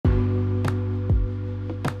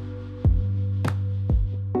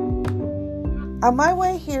On my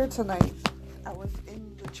way here tonight, I was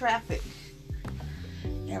in the traffic,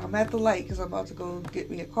 and I'm at the light because I'm about to go get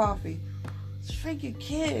me a coffee. This freaking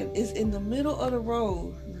kid is in the middle of the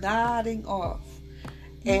road, nodding off,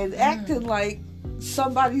 and acting like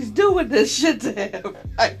somebody's doing this shit to him.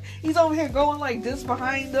 Like, he's over here going like this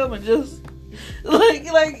behind them and just like,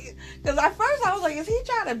 because at first I was like, is he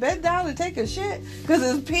trying to bend down and take a shit? Because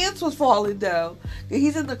his pants was falling down.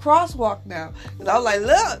 He's in the crosswalk now. And I was like,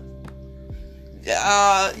 look,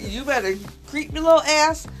 you better creep your little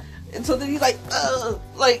ass. And so then he's like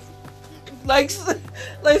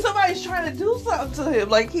somebody's trying to do something to him.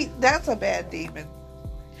 Like, that's a bad demon.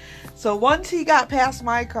 So once he got past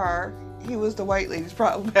my car, he was the white lady's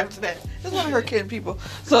problem after that. It's one of her kin people.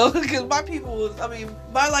 So, because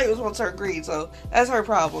my light was once turned green, so that's her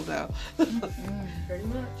problem now. Pretty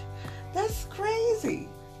much. That's crazy.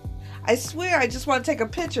 I swear I just want to take a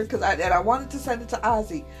picture because I wanted to send it to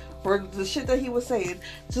Ozzy for the shit that he was saying.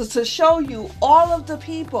 To show you all of the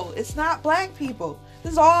people. It's not black people.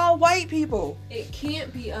 This is all white people. It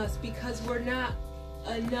can't be us because we're not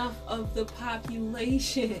enough of the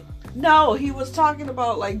population. No, he was talking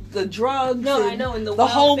about like the drugs. No, and I know, and the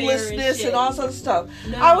homelessness and all sorts of stuff.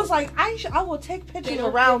 No. I was like, I will take pictures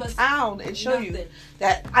around town and show you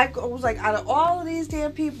that. I was like, out of all of these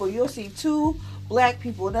damn people, you'll see 2 black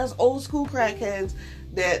people, and that's old school crackheads.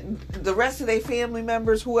 That the rest of their family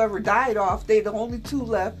members, whoever died off, they the only 2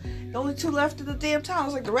 left. The only 2 left in the damn town. I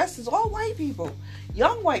was like, the rest is all white people,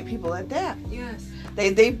 young white people at that. Yes.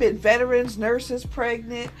 They've been veterans, nurses,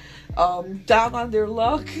 pregnant, down on their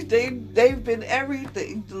luck. They've been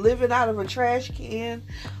everything, living out of a trash can.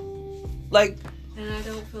 Like, and I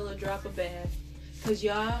don't feel a drop of bad because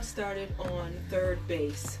y'all started on third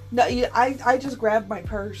base. No, I just grabbed my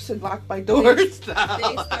purse and locked my doors. They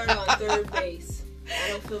started on third base. I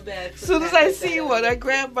don't feel bad. As soon as I see one, I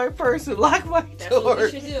grab my purse and lock my doors. That's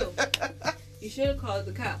what you should do. You should have called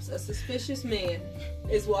the cops. A suspicious man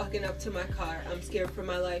is walking up to my car. I'm scared for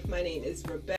my life. My name is Rebecca.